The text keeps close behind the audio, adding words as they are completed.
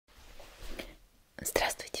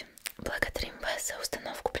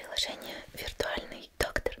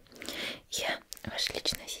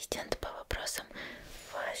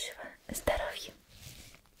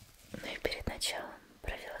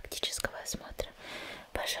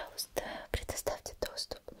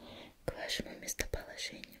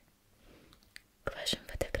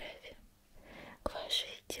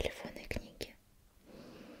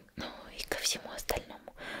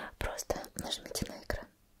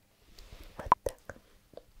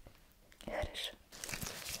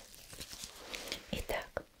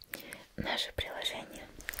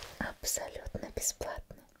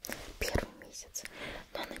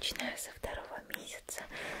со 2-го месяца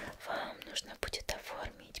вам нужно будет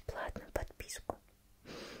оформить платную подписку.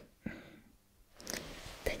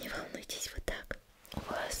 Да не волнуйтесь, вот так. У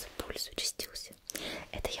вас пульс участился.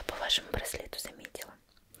 Это я по вашему браслету заметила.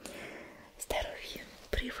 Здоровье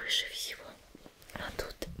превыше всего. А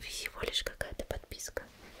тут всего лишь какая-то подписка.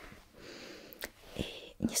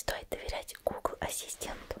 И не стоит доверять Google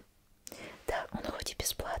ассистенту. Да, он хоть и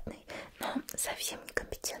бесплатный, но совсем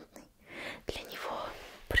некомпетентный. Для него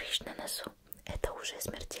прыщ на носу — это уже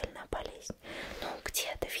смертельная болезнь. Ну, где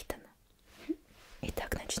это видано?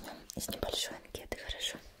 Итак, начнем с небольшой анкеты,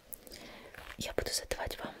 хорошо? Я буду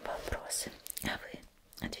задавать вам вопросы, а вы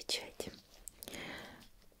отвечайте.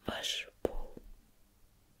 Ваш пол.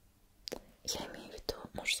 Я имею в виду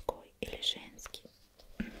мужской или женский.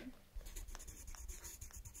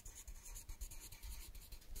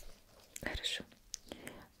 Хорошо.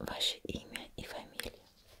 Ваше имя и фамилия.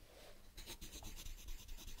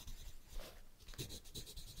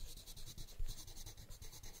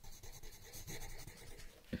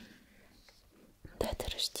 Дата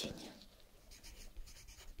рождения.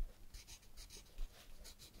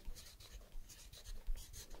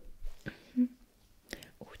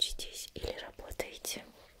 Учитесь или работаете?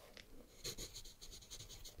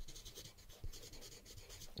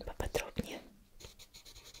 Поподробнее.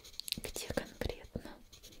 Где конкретно?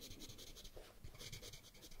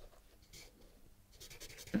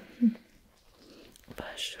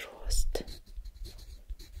 Ваш рост.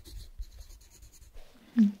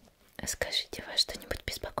 Скажите, вас что-нибудь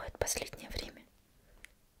беспокоит в последнее время?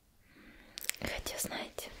 Хотя,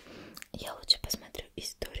 знаете, я лучше посмотрю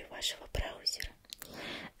историю вашего браузера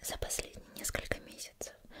за последние несколько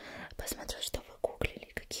месяцев. Посмотрю, что вы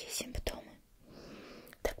гуглили, какие симптомы.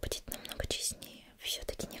 Так будет намного честнее.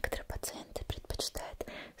 Все-таки некоторые пациенты предпочитают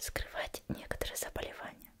скрывать некоторые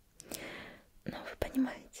заболевания. Но вы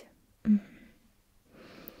понимаете.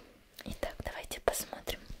 Итак, давайте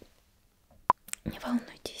посмотрим. Не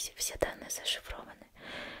волнуйтесь, все данные зашифрованы.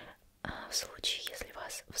 В случае, если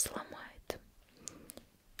вас взломают,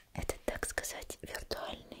 это, так сказать,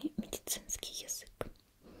 виртуальный медицинский язык.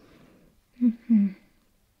 Ну,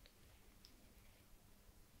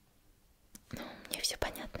 мне все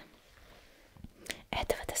понятно.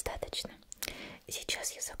 Этого достаточно.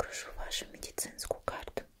 Сейчас я загружу вашу медицинскую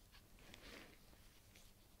карту.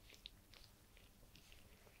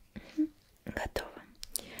 Готово.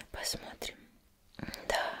 Посмотрим.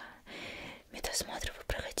 Да, медосмотр вы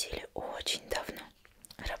проходили очень давно.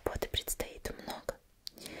 Работы предстоит много.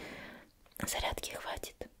 Зарядки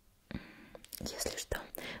хватит. Если что,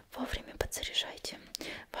 вовремя подзаряжайте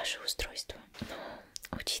ваше устройство. Но,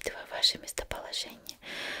 учитывая ваше местоположение,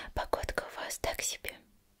 погодка у вас так себе.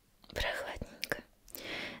 Прохладненько.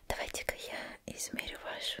 Давайте-ка я измерю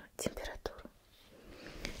вашу температуру.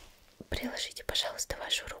 Приложите, пожалуйста,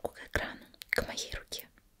 вашу руку к экрану, к моей руке.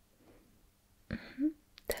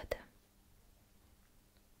 Да-да.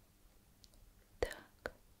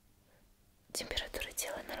 Так. Температура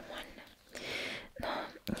тела нормальная. Но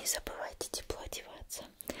не забывайте тепло одеваться.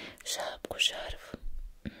 Шапку, шарф.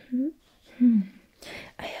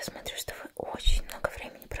 А я смотрю, что вы очень много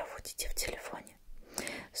времени проводите в телефоне.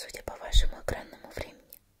 Судя по вашему экранному времени.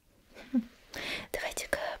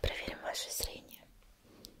 Давайте-ка проверим ваше зрение.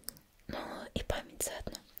 Ну и память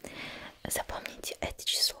заодно. Запомните это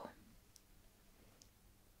число.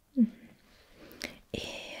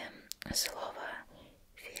 И слово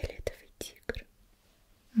фиолетовый тигр.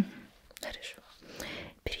 Хорошо.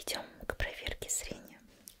 Перейдем к проверке зрения.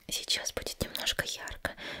 Сейчас будет немножко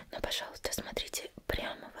ярко, но, пожалуйста, смотрите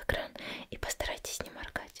прямо в экран и постарайтесь не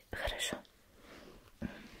моргать. Хорошо?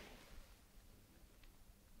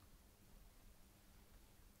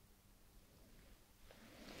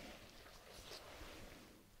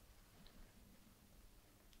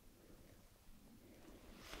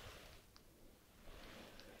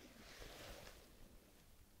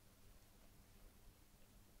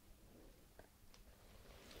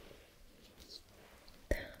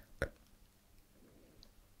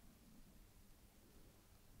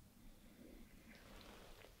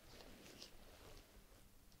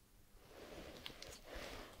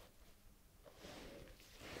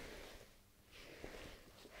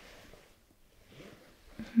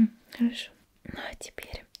 Хорошо. Ну а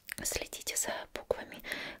теперь следите за буквами,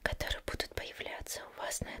 которые будут появляться у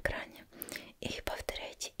вас на экране, и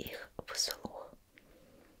повторяйте их вслух.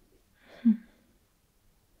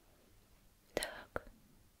 Так.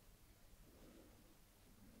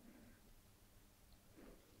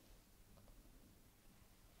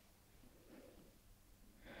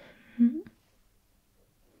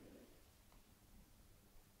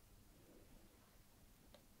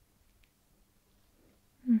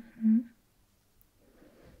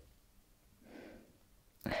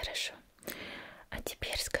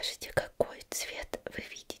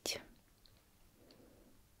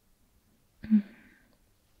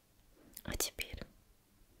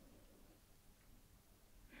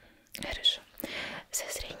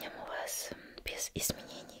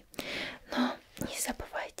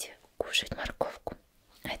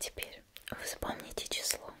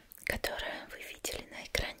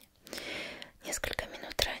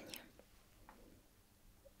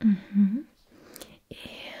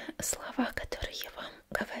 И слова, которые я вам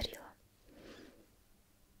говорила.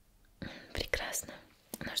 Прекрасно.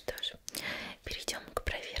 Ну что ж, перейдем к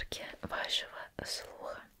проверке вашего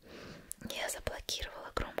слуха. Я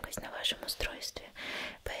заблокировала громкость на вашем устройстве,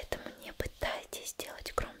 поэтому не пытайтесь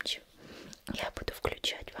сделать громче. Я буду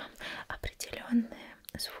включать вам определенные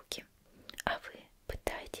звуки, а вы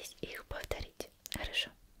пытайтесь их повторить. Хорошо?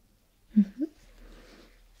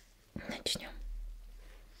 Начнем.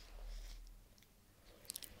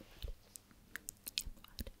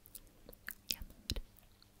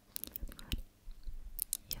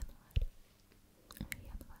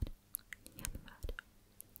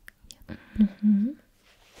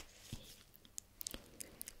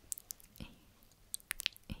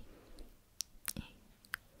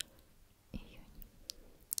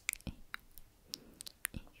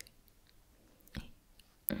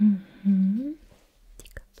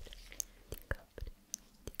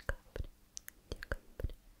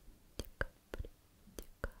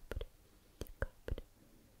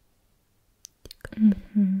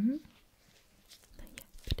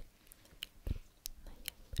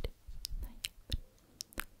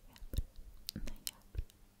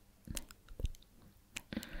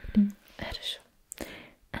 Хорошо,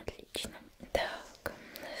 отлично. Так,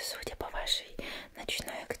 судя по вашей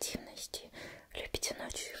ночной активности, любите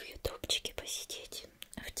ночью в ютубчике посидеть,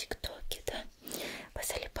 в тиктоке, да,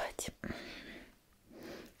 позалипать.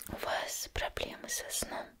 У вас проблемы со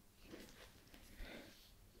сном?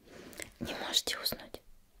 Не можете уснуть?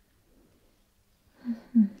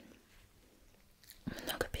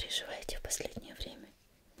 Много переживаете в последнее время?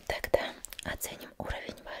 Тогда оценим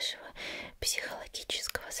уровень вашего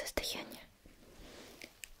психологического состояния,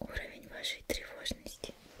 уровень вашей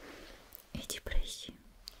тревожности и депрессии.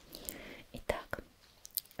 Итак,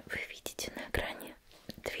 вы видите на экране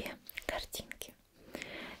две картинки.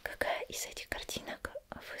 Какая из этих картинок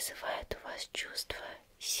вызывает у вас чувство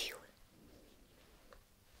силы?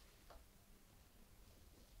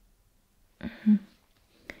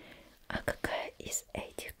 А какая из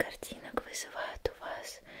этих картинок вызывает у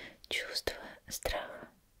вас чувство страха?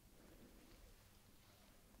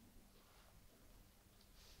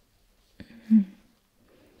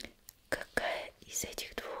 Какая из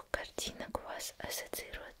этих двух картинок у вас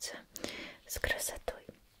ассоциируется с красотой?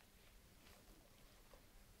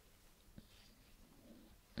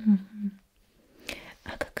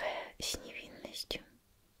 А какая с невинностью?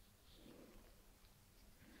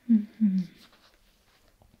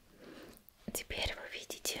 Теперь вы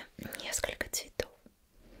видите несколько цветов.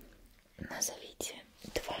 Назовите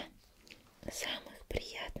два самых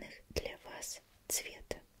приятных для вас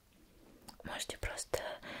цвета. Можете просто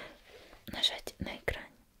нажать на экране.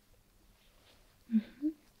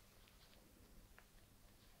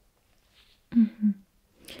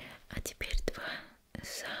 А теперь два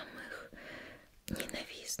самых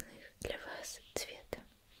ненавистных для вас цвета,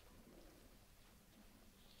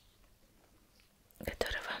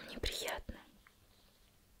 которые вам неприятны.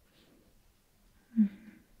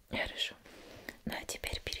 Хорошо. Ну а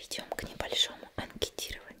теперь перейдем к небольшому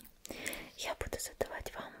анкетированию. Я буду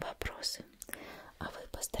задавать вам вопросы, а вы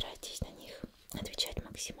постарайтесь на них отвечать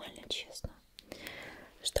максимально честно,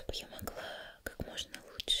 чтобы я могла как можно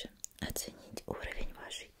лучше оценить уровень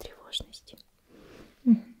вашей тревожности.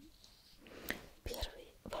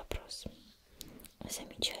 Первый вопрос.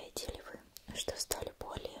 Замечаете ли вы, что стали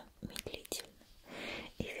более медлительны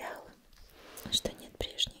и вялым, что нет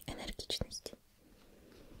прежней энергичности?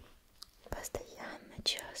 Постоянно,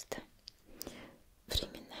 часто,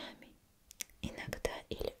 временами, иногда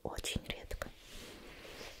или очень редко?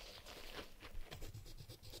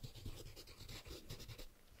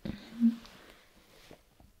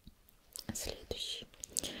 Следующий.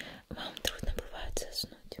 Вам трудно бывает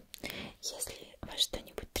заснуть, если вас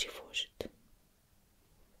что-нибудь тревожит?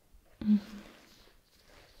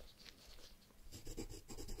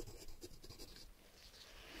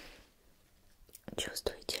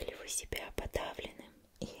 Чувствуете ли вы себя подавленным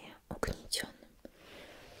и угнетенным?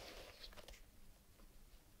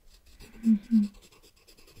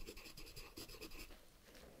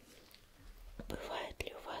 Бывает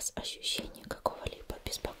ли у вас ощущение какого-либо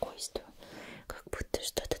беспокойства, как будто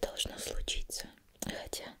что-то должно случиться,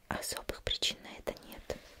 хотя особых причин на это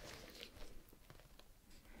нет?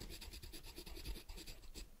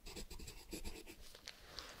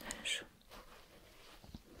 Хорошо.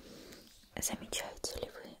 Замечаете ли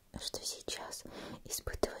вы, что сейчас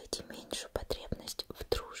испытываете меньшую потребность в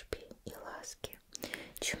дружбе и ласке,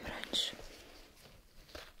 чем раньше?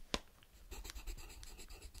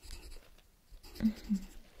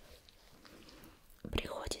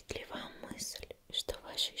 Приходит ли вам мысль, что в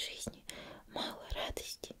вашей жизни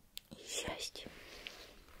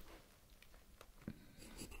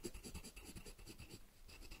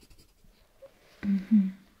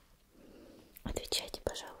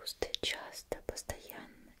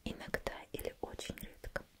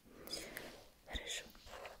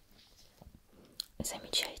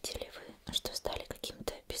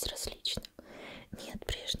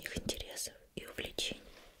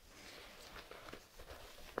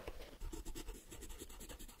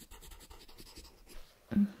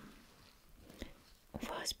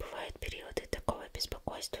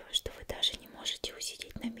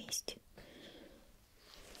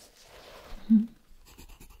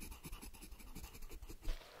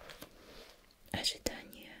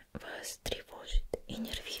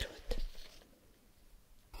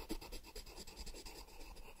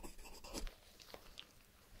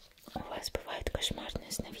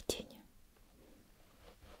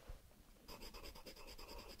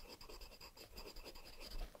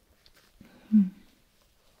Вы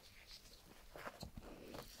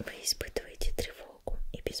испытываете тревогу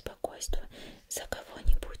и беспокойство за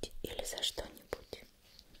кого-нибудь или за что-нибудь?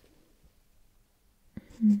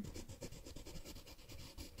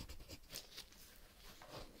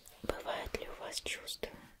 Бывает ли у вас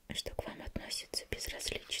чувство, что к вам относятся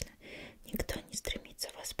безразлично, никто не стремится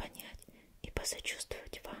вас понять и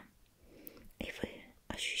посочувствовать вам, и вы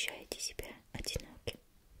ощущаете себя одиноким?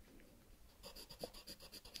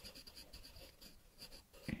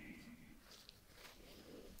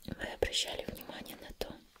 Вы обращали внимание на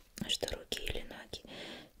то, что руки или ноги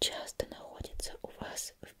часто находятся у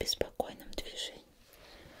вас в беспокойном движении?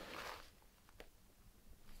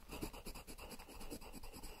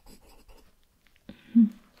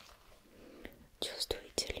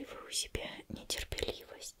 Чувствуете ли вы у себя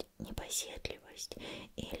нетерпеливость, непоседливость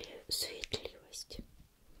или суетливость?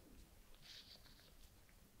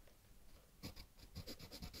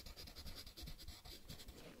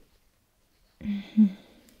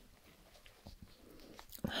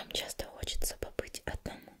 Вам часто хочется побыть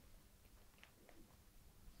одному.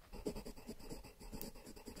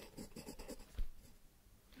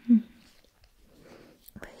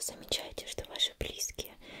 Вы замечаете, что ваши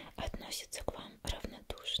близкие относятся к вам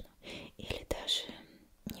равнодушно или даже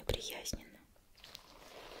неприязненно?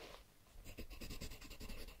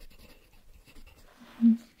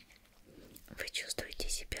 Вы чувствуете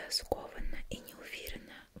себя скованно и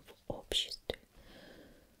неуверенно в обществе.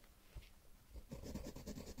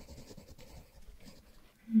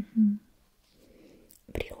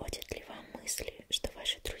 Приходят ли вам мысли, что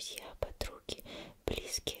ваши друзья, подруги,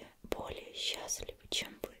 близкие более счастливы,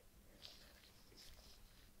 чем вы?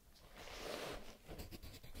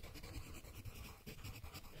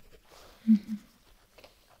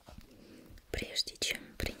 Прежде чем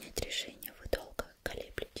принять решение, вы долго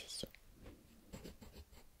колеблетесь.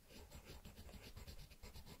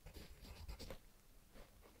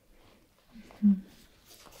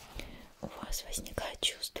 У вас возникает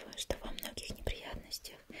чувство, что во многих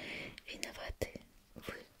неприятностях виноваты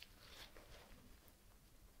вы.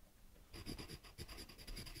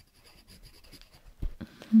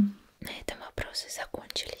 На этом вопросы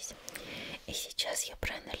закончились. И сейчас я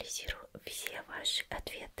проанализирую все ваши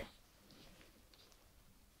ответы.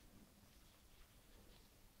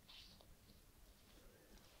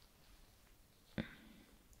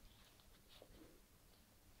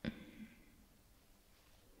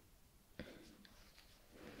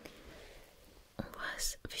 У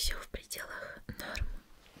вас все в пределах нормы,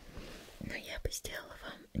 но я бы сделала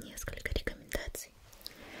вам несколько рекомендаций.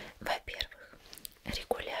 Во-первых,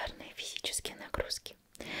 регулярные физические нагрузки.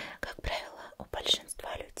 Как правило, у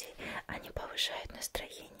большинства людей они повышают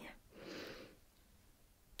настроение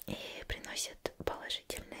и приносят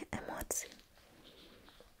положительные эмоции.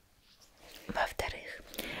 Во-вторых,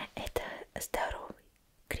 это здоровый,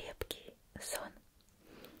 крепкий сон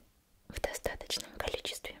в достаточном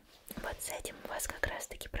количестве. Вот с этим у вас как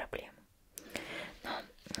раз-таки проблема. Но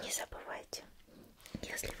не забывайте,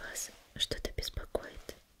 если вас что-то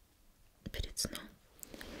беспокоит перед сном,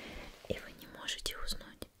 и вы не можете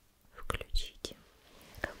уснуть, включите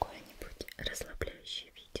какое-нибудь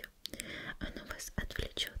расслабляющее видео. Оно вас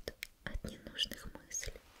отвлечет от ненужных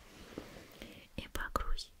мыслей и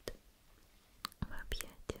погрузит в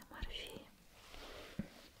объятия Морфея.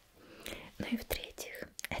 Ну и в-третьих,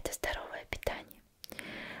 это здоровое питание.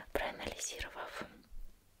 Проанализировав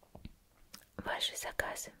ваши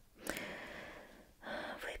заказы,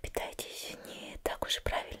 вы питаетесь не так уж и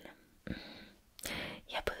правильно.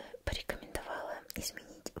 Я бы порекомендовала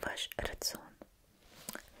изменить ваш рацион.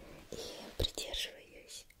 И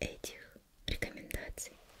придерживаясь этих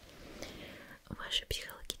рекомендаций, ваши психологические